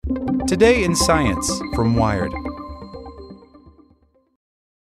Today in Science from Wired.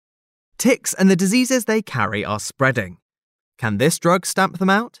 Ticks and the diseases they carry are spreading. Can this drug stamp them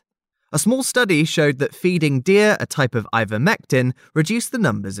out? A small study showed that feeding deer a type of ivermectin reduced the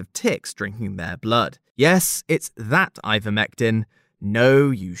numbers of ticks drinking their blood. Yes, it's that ivermectin. No,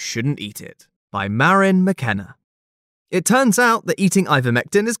 you shouldn't eat it. By Marin McKenna. It turns out that eating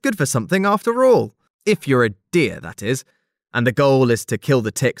ivermectin is good for something after all. If you're a deer, that is. And the goal is to kill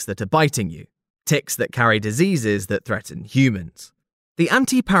the ticks that are biting you. Ticks that carry diseases that threaten humans. The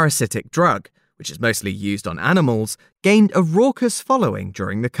anti-parasitic drug, which is mostly used on animals, gained a raucous following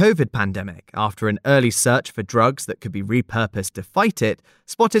during the COVID pandemic after an early search for drugs that could be repurposed to fight it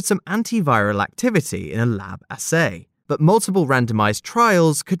spotted some antiviral activity in a lab assay. But multiple randomized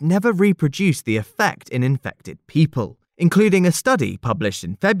trials could never reproduce the effect in infected people, including a study published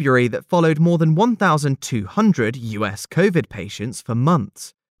in February that followed more than 1,200 US COVID patients for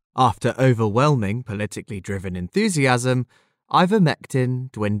months. After overwhelming politically driven enthusiasm,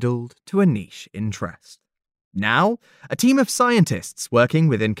 ivermectin dwindled to a niche interest. Now, a team of scientists working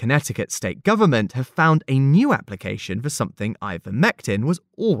within Connecticut state government have found a new application for something ivermectin was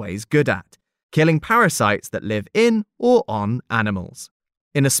always good at: killing parasites that live in or on animals.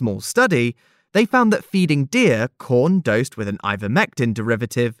 In a small study, they found that feeding deer corn dosed with an ivermectin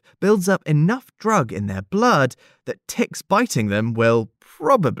derivative builds up enough drug in their blood that ticks biting them will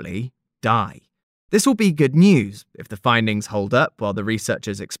probably die. This will be good news if the findings hold up while the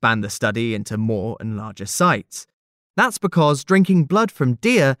researchers expand the study into more and larger sites. That's because drinking blood from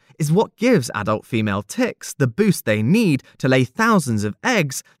deer is what gives adult female ticks the boost they need to lay thousands of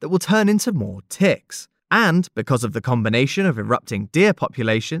eggs that will turn into more ticks. And because of the combination of erupting deer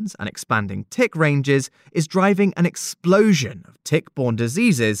populations and expanding tick ranges is driving an explosion of tick-borne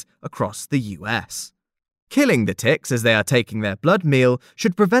diseases across the US. Killing the ticks as they are taking their blood meal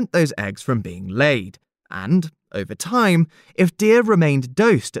should prevent those eggs from being laid. And, over time, if deer remained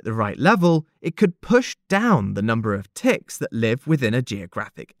dosed at the right level, it could push down the number of ticks that live within a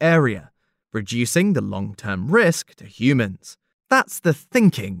geographic area, reducing the long-term risk to humans. That's the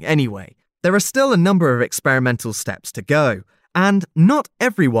thinking, anyway. There are still a number of experimental steps to go, and not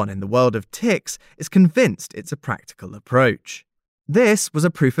everyone in the world of ticks is convinced it's a practical approach. This was a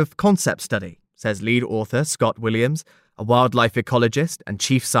proof-of-concept study, says lead author Scott Williams, a wildlife ecologist and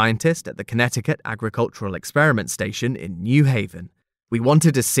chief scientist at the Connecticut Agricultural Experiment Station in New Haven. We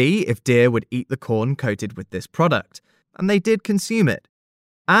wanted to see if deer would eat the corn coated with this product, and they did consume it.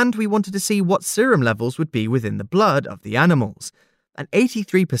 And we wanted to see what serum levels would be within the blood of the animals, and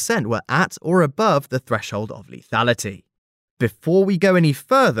 83% were at or above the threshold of lethality. Before we go any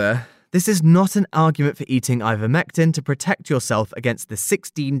further, this is not an argument for eating ivermectin to protect yourself against the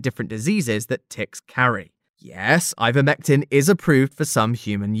 16 different diseases that ticks carry. Yes, ivermectin is approved for some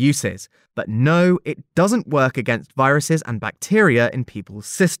human uses, but no, it doesn't work against viruses and bacteria in people's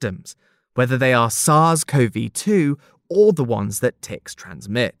systems, whether they are SARS-CoV-2 or the ones that ticks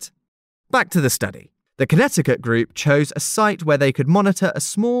transmit. Back to the study. The Connecticut group chose a site where they could monitor a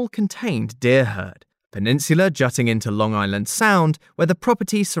small contained deer herd, peninsula jutting into Long Island Sound, where the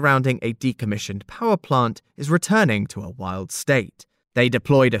property surrounding a decommissioned power plant is returning to a wild state. They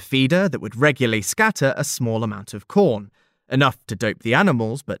deployed a feeder that would regularly scatter a small amount of corn, enough to dope the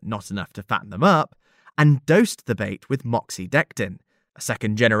animals but not enough to fatten them up, and dosed the bait with moxidectin, a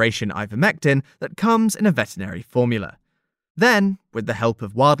second-generation ivermectin that comes in a veterinary formula. Then, with the help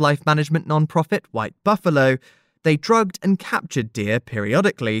of wildlife management nonprofit White Buffalo, they drugged and captured deer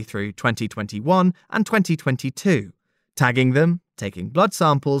periodically through 2021 and 2022, tagging them, taking blood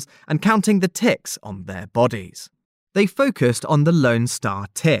samples, and counting the ticks on their bodies. They focused on the Lone Star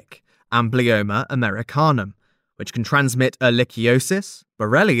tick, Amblyomma americanum, which can transmit ehrlichiosis,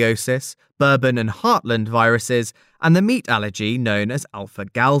 borreliosis, Bourbon and Heartland viruses, and the meat allergy known as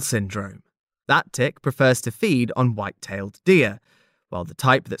alpha-gal syndrome. That tick prefers to feed on white-tailed deer, while the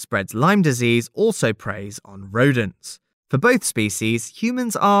type that spreads Lyme disease also preys on rodents. For both species,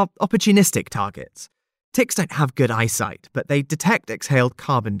 humans are opportunistic targets. Ticks don't have good eyesight, but they detect exhaled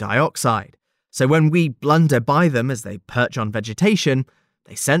carbon dioxide. So when we blunder by them as they perch on vegetation,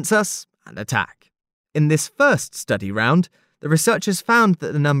 they sense us and attack. In this first study round, the researchers found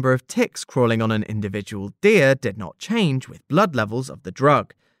that the number of ticks crawling on an individual deer did not change with blood levels of the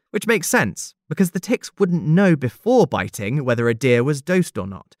drug, which makes sense because the ticks wouldn't know before biting whether a deer was dosed or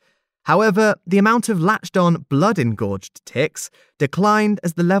not. However, the amount of latched-on, blood-engorged ticks declined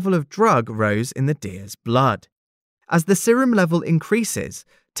as the level of drug rose in the deer's blood. As the serum level increases,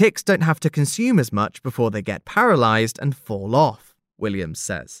 ticks don't have to consume as much before they get paralyzed and fall off, Williams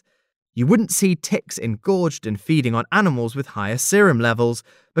says. You wouldn't see ticks engorged and feeding on animals with higher serum levels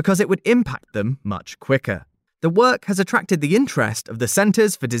because it would impact them much quicker. The work has attracted the interest of the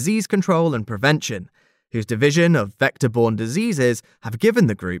Centers for Disease Control and Prevention, whose division of vector-borne diseases have given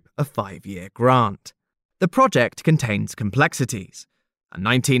the group a 5-year grant. The project contains complexities. A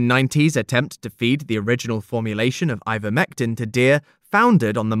 1990s attempt to feed the original formulation of ivermectin to deer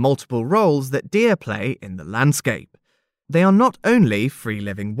founded on the multiple roles that deer play in the landscape. They are not only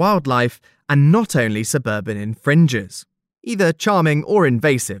free-living wildlife and not only suburban infringers, either charming or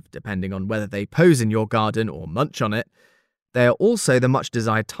invasive depending on whether they pose in your garden or munch on it. They are also the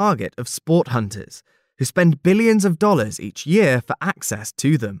much-desired target of sport hunters, who spend billions of dollars each year for access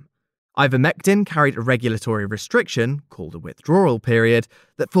to them. Ivermectin carried a regulatory restriction, called a withdrawal period,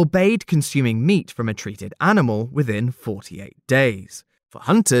 that forbade consuming meat from a treated animal within 48 days. For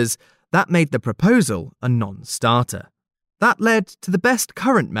hunters, that made the proposal a non-starter. That led to the best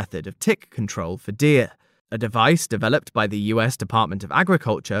current method of tick control for deer, a device developed by the US Department of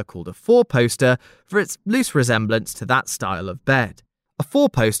Agriculture called a four-poster for its loose resemblance to that style of bed. A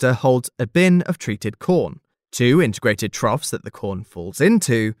four-poster holds a bin of treated corn, 2 integrated troughs that the corn falls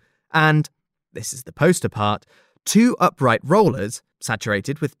into, and, this is the poster part, 2 upright rollers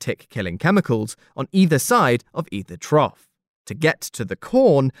saturated with tick-killing chemicals on either side of either trough. To get to the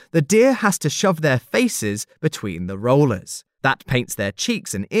corn, the deer has to shove their faces between the rollers. That paints their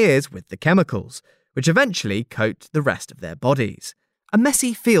cheeks and ears with the chemicals, which eventually coat the rest of their bodies. A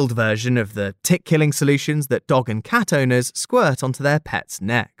messy field version of the tick-killing solutions that dog and cat owners squirt onto their pets'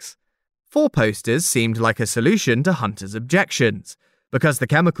 necks. Four-posters seemed like a solution to hunters' objections, because the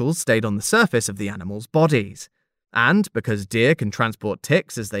chemicals stayed on the surface of the animals' bodies. And because deer can transport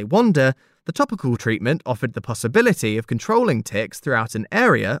ticks as they wander, the topical treatment offered the possibility of controlling ticks throughout an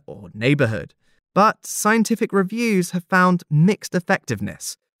area or neighborhood. But scientific reviews have found mixed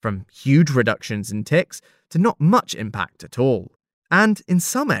effectiveness, from huge reductions in ticks to not much impact at all. And in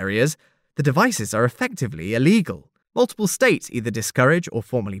some areas, the devices are effectively illegal. Multiple states either discourage or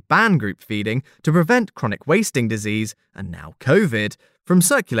formally ban group feeding to prevent chronic wasting disease, and now COVID, from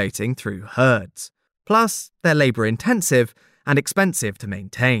circulating through herds. Plus, they're labour-intensive and expensive to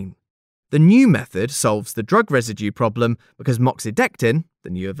maintain. The new method solves the drug residue problem because moxidectin, the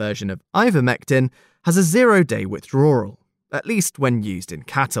newer version of ivermectin, has a 0-day withdrawal, at least when used in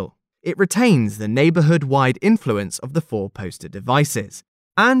cattle. It retains the neighbourhood-wide influence of the four-poster devices,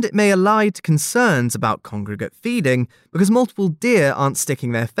 and it may allay concerns about congregate feeding because multiple deer aren't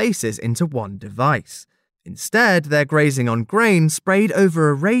sticking their faces into one device. Instead, they're grazing on grain sprayed over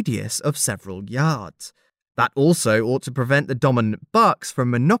a radius of several yards. That also ought to prevent the dominant bucks from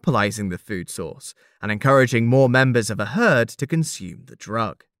monopolizing the food source and encouraging more members of a herd to consume the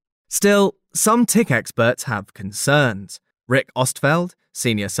drug. Still, some tick experts have concerns. Rick Ostfeld,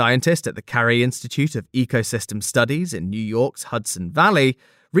 senior scientist at the Carey Institute of Ecosystem Studies in New York's Hudson Valley,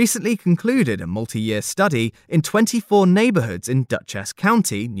 recently concluded a multi-year study in 24 neighborhoods in Dutchess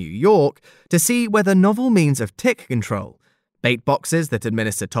County, New York, to see whether novel means of tick control, bait boxes that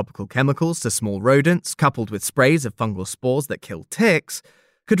administer topical chemicals to small rodents coupled with sprays of fungal spores that kill ticks,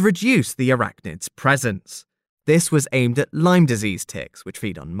 could reduce the arachnid's presence. This was aimed at Lyme disease ticks, which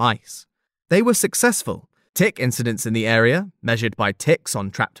feed on mice. They were successful. Tick incidents in the area, measured by ticks on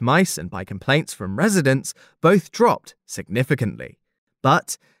trapped mice and by complaints from residents, both dropped significantly.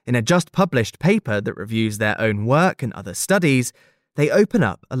 But in a just-published paper that reviews their own work and other studies, they open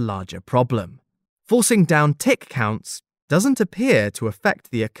up a larger problem. Forcing down tick counts doesn't appear to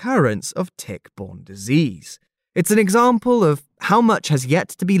affect the occurrence of tick-borne disease. It's an example of how much has yet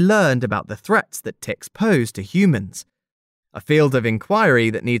to be learned about the threats that ticks pose to humans. A field of inquiry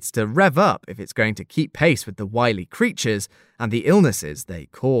that needs to rev up if it's going to keep pace with the wily creatures and the illnesses they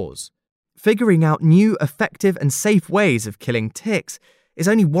cause. Figuring out new, effective and safe ways of killing ticks is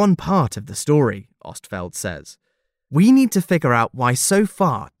only one part of the story, Ostfeld says. We need to figure out why so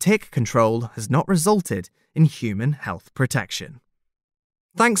far tick control has not resulted in human health protection.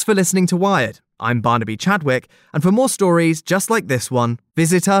 Thanks for listening to Wired. I'm Barnaby Chadwick, and for more stories just like this one,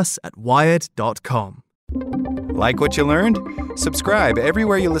 visit us at wired.com. Like what you learned? Subscribe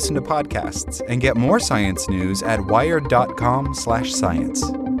everywhere you listen to podcasts and get more science news at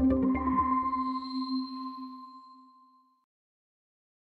wired.com/science.